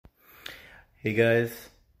Hey guys,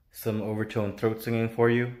 some overtone throat singing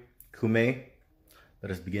for you. Khoomei.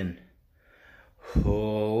 Let us begin.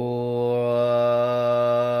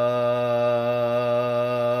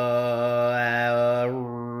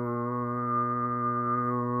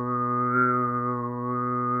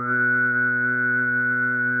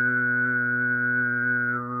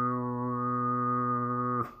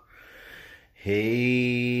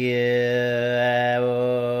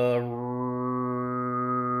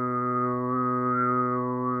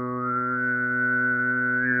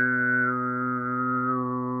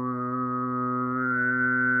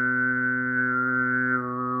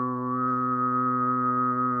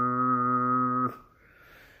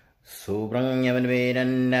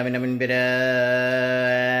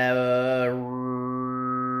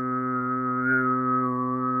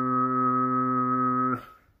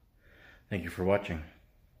 Thank you for watching.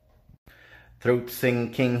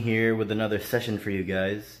 ThroatSingKing here with another session for you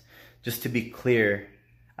guys. Just to be clear,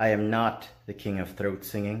 I am not the king of throat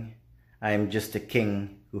singing. I am just a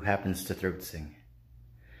king who happens to throat sing.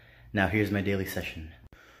 Now here's my daily session.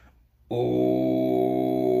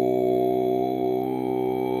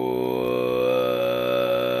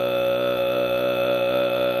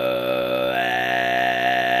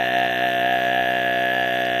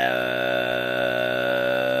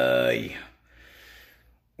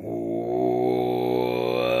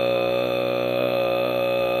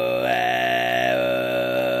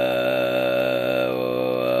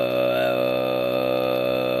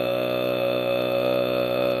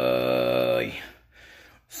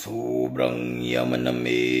 Sobrang yaman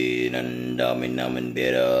namin, ang dami namin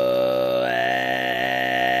pera.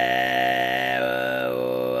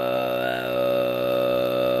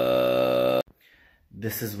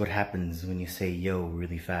 This is what happens when you say yo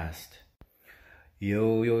really fast.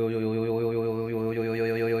 Yo yo yo yo yo yo yo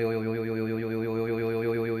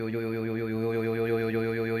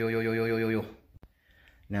yo yo.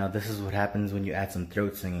 Now this is what happens when you add some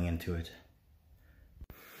throat singing into it.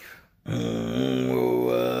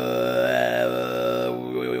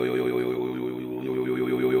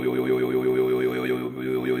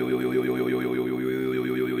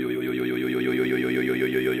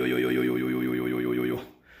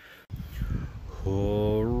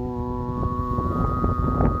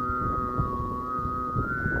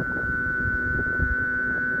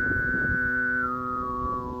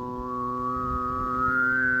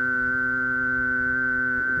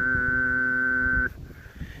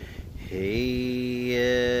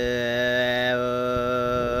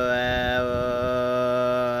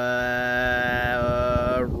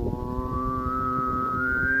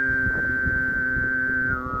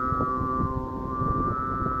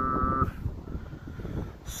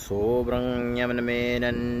 Sobrang yaman namin,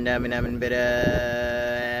 ang dami namin pera.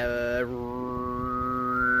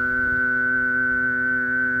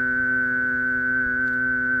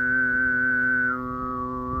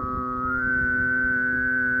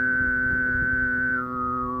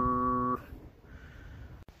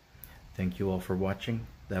 Thank you all for watching.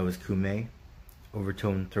 That was Khoomei,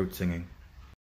 overtone throat singing.